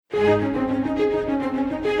In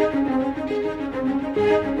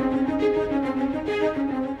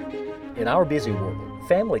our busy world,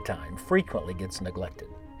 family time frequently gets neglected.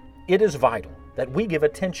 It is vital that we give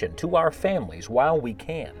attention to our families while we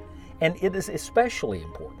can, and it is especially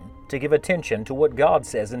important to give attention to what God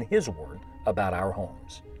says in His Word about our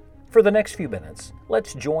homes. For the next few minutes,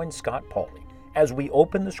 let's join Scott Pauley as we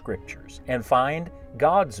open the Scriptures and find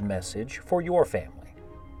God's message for your family.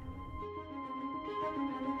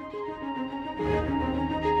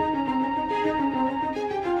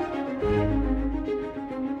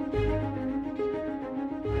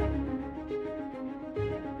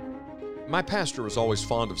 My pastor is always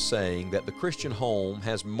fond of saying that the Christian home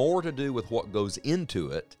has more to do with what goes into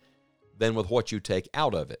it than with what you take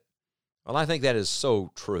out of it. Well, I think that is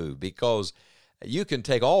so true, because you can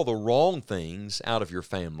take all the wrong things out of your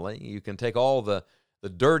family, you can take all the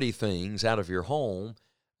dirty things out of your home,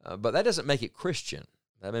 but that doesn't make it Christian.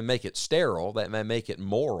 That may make it sterile, that may make it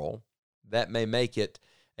moral, that may make it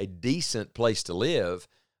a decent place to live,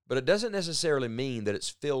 but it doesn't necessarily mean that it's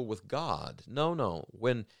filled with God. No.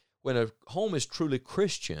 When a home is truly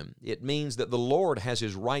Christian, it means that the Lord has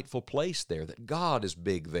His rightful place there, that God is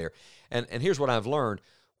big there. And here's what I've learned.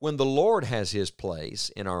 When the Lord has His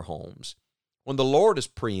place in our homes, when the Lord is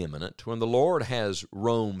preeminent, when the Lord has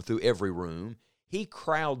roam through every room, He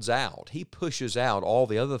crowds out, He pushes out all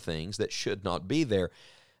the other things that should not be there.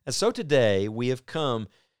 And so today we have come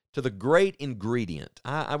to the great ingredient.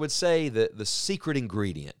 I would say the secret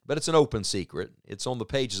ingredient, but it's an open secret. It's on the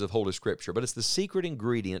pages of Holy Scripture, but it's the secret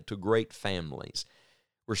ingredient to great families.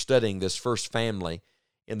 We're studying this first family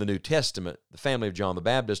in the New Testament, the family of John the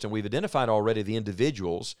Baptist, and we've identified already the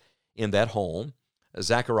individuals in that home,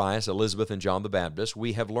 Zacharias, Elizabeth, and John the Baptist.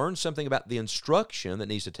 We have learned something about the instruction that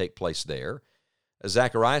needs to take place there.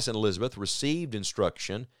 Zacharias and Elizabeth received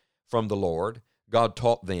instruction from the Lord. God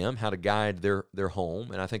taught them how to guide their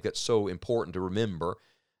home, and I think that's so important to remember.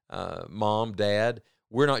 Mom, Dad,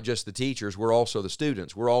 we're not just the teachers, we're also the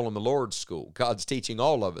students. We're all in the Lord's school. God's teaching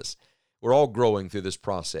all of us. We're all growing through this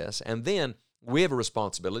process. And then we have a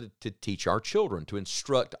responsibility to teach our children, to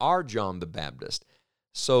instruct our John the Baptist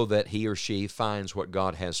so that he or she finds what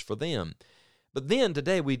God has for them. But then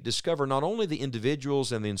today we discover not only the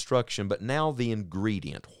individuals and the instruction, but now the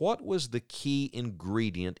ingredient. What was the key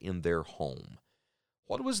ingredient in their home?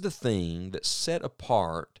 What was the thing that set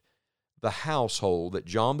apart the household that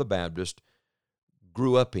John the Baptist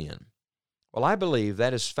grew up in? Well, I believe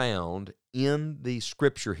that is found in the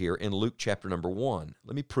Scripture here in Luke chapter number 1.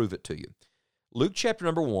 Let me prove it to you. Luke chapter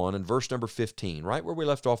number 1 and verse number 15, right where we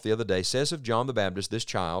left off the other day, says of John the Baptist, this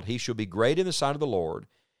child, he shall be great in the sight of the Lord,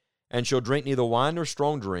 and shall drink neither wine nor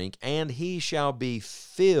strong drink, and he shall be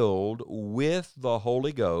filled with the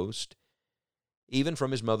Holy Ghost, even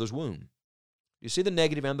from his mother's womb. You see the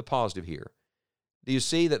negative and the positive here. Do you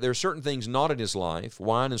see that there are certain things not in his life,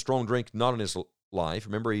 wine and strong drink not in his life?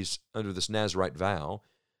 Remember, he's under this Nazirite vow.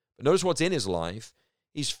 But notice what's in his life.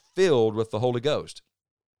 He's filled with the Holy Ghost,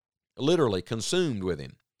 literally consumed with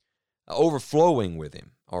him, overflowing with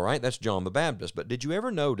him. All right, that's John the Baptist. But did you ever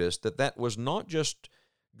notice that that was not just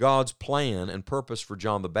God's plan and purpose for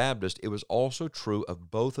John the Baptist? It was also true of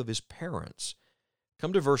both of his parents.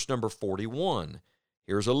 Come to verse number 41.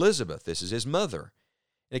 Here's Elizabeth. This is his mother.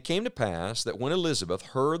 And it came to pass that when Elizabeth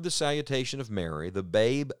heard the salutation of Mary, the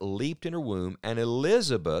babe leaped in her womb, and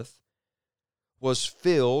Elizabeth was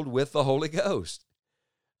filled with the Holy Ghost.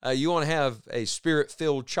 You want to have a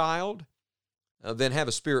Spirit-filled child? Then have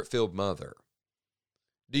a Spirit-filled mother.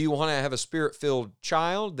 Do you want to have a Spirit-filled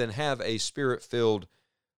child? Then have a Spirit-filled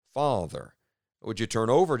father. Would you turn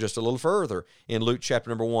over just a little further in Luke chapter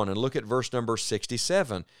number 1 and look at verse number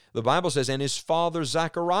 67? The Bible says, and his father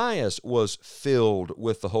Zacharias was filled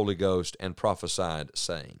with the Holy Ghost and prophesied,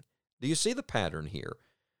 saying. Do you see the pattern here?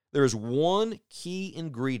 There is one key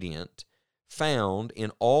ingredient found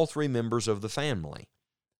in all three members of the family.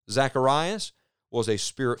 Zacharias was a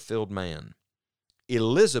Spirit-filled man.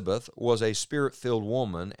 Elizabeth was a Spirit-filled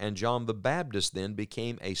woman, and John the Baptist then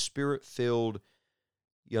became a Spirit-filled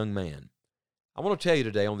young man. I want to tell you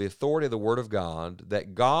today on the authority of the Word of God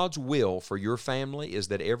that God's will for your family is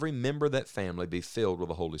that every member of that family be filled with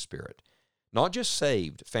the Holy Spirit. Not just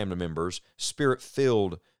saved family members,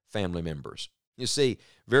 Spirit-filled family members. You see,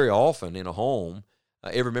 very often in a home,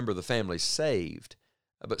 every member of the family is saved,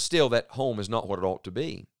 but still that home is not what it ought to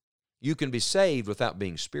be. You can be saved without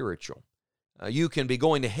being spiritual. You can be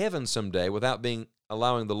going to heaven someday without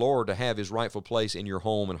allowing the Lord to have His rightful place in your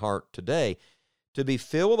home and heart today. To be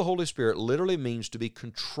filled with the Holy Spirit literally means to be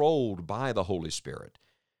controlled by the Holy Spirit.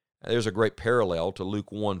 There's a great parallel to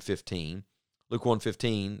Luke 1:15. Luke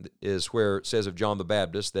 1:15 is where it says of John the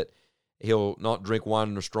Baptist that he'll not drink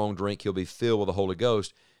wine or strong drink, he'll be filled with the Holy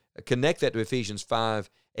Ghost. Connect that to Ephesians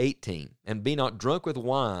 5:18. And be not drunk with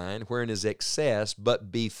wine, wherein is excess,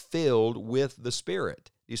 but be filled with the Spirit.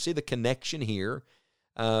 You see the connection here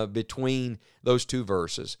between those two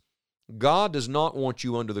verses. God does not want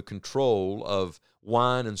you under the control of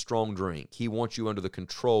wine and strong drink. He wants you under the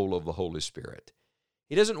control of the Holy Spirit.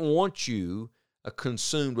 He doesn't want you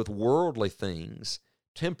consumed with worldly things,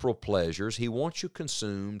 temporal pleasures. He wants you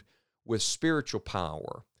consumed with spiritual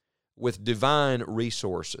power, with divine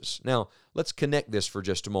resources. Now, let's connect this for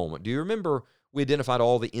just a moment. Do you remember we identified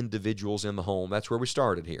all the individuals in the home? That's where we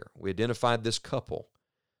started here. We identified this couple.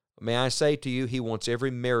 May I say to you, He wants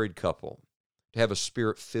every married couple to have a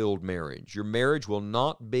Spirit-filled marriage. Your marriage will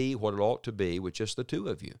not be what it ought to be with just the two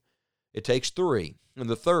of you. It takes three, and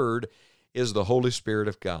the third is the Holy Spirit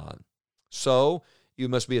of God. So, you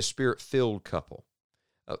must be a Spirit-filled couple.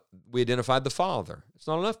 We identified the father. It's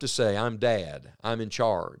not enough to say, I'm dad, I'm in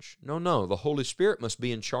charge. No, the Holy Spirit must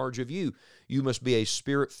be in charge of you. You must be a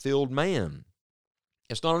Spirit-filled man.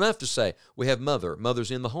 It's not enough to say, we have mother.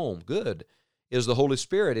 Mother's in the home. Good. Is the Holy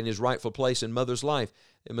Spirit in His rightful place in mother's life?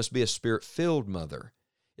 It must be a Spirit-filled mother.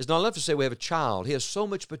 It's not enough to say we have a child. He has so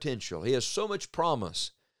much potential. He has so much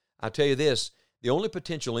promise. I tell you this, the only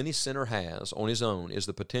potential any sinner has on his own is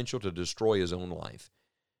the potential to destroy his own life.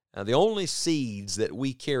 Now, the only seeds that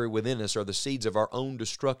we carry within us are the seeds of our own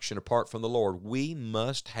destruction apart from the Lord. We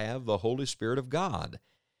must have the Holy Spirit of God.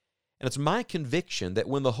 And it's my conviction that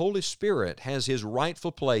when the Holy Spirit has His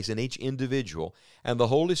rightful place in each individual, and the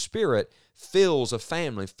Holy Spirit fills a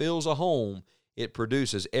family, fills a home, it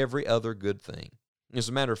produces every other good thing. As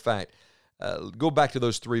a matter of fact, go back to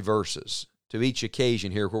those three verses, to each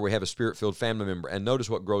occasion here where we have a Spirit-filled family member, and notice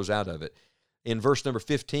what grows out of it. In verse number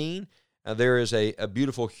 15, there is a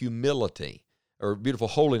beautiful humility, or beautiful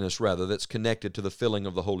holiness, rather, that's connected to the filling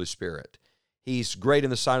of the Holy Spirit. He's great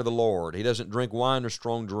in the sight of the Lord. He doesn't drink wine or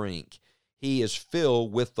strong drink. He is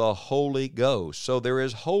filled with the Holy Ghost. So there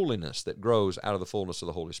is holiness that grows out of the fullness of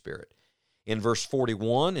the Holy Spirit. In verse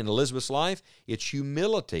 41, in Elizabeth's life, it's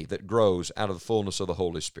humility that grows out of the fullness of the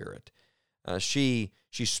Holy Spirit. She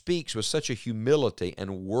speaks with such a humility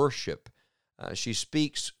and worship. She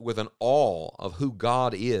speaks with an awe of who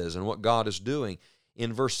God is and what God is doing.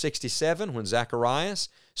 In verse 67, when Zacharias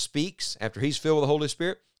speaks, after he's filled with the Holy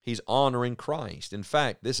Spirit, he's honoring Christ. In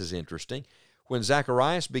fact, this is interesting. When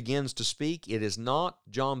Zacharias begins to speak, it is not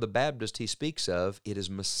John the Baptist he speaks of, it is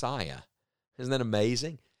Messiah. Isn't that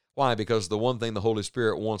amazing? Why? Because the one thing the Holy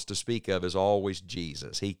Spirit wants to speak of is always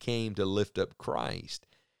Jesus. He came to lift up Christ.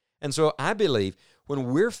 And so I believe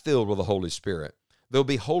when we're filled with the Holy Spirit, there'll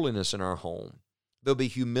be holiness in our home. There'll be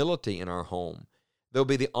humility in our home. There'll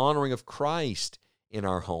be the honoring of Christ in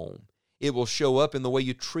our home. It will show up in the way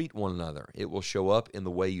you treat one another. It will show up in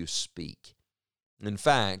the way you speak. In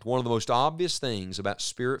fact, one of the most obvious things about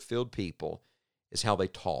Spirit-filled people is how they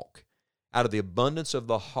talk. Out of the abundance of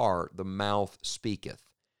the heart, the mouth speaketh.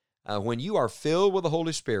 When you are filled with the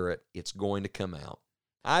Holy Spirit, it's going to come out.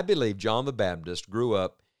 I believe John the Baptist grew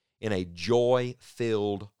up in a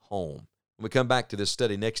joy-filled home. When we come back to this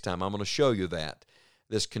study next time, I'm going to show you that.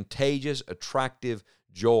 This contagious, attractive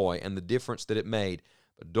joy and the difference that it made.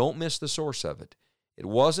 But don't miss the source of it. It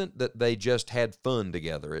wasn't that they just had fun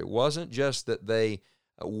together. It wasn't just that they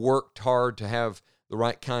worked hard to have the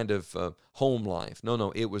right kind of home life.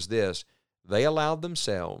 No, it was this. They allowed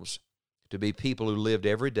themselves to be people who lived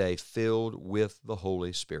every day filled with the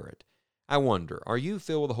Holy Spirit. I wonder, are you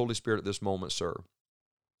filled with the Holy Spirit at this moment, sir?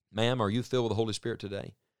 Ma'am, are you filled with the Holy Spirit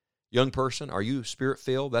today? Young person, are you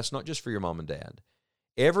Spirit-filled? That's not just for your mom and dad.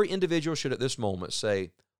 Every individual should at this moment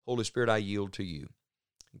say, Holy Spirit, I yield to you.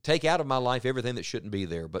 Take out of my life everything that shouldn't be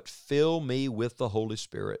there, but fill me with the Holy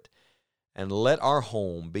Spirit. And let our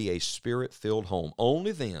home be a Spirit-filled home.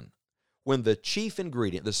 Only then, when the chief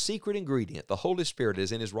ingredient, the secret ingredient, the Holy Spirit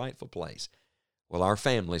is in His rightful place, will our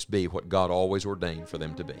families be what God always ordained for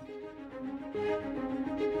them to be.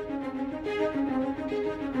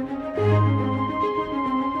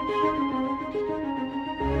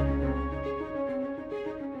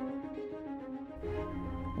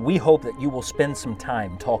 We hope that you will spend some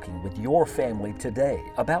time talking with your family today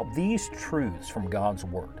about these truths from God's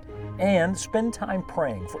Word, and spend time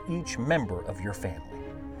praying for each member of your family.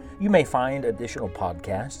 You may find additional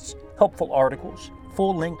podcasts, helpful articles,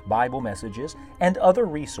 full-length Bible messages, and other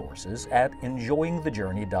resources at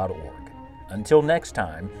enjoyingthejourney.org. Until next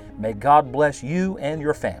time, may God bless you and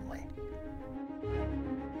your family.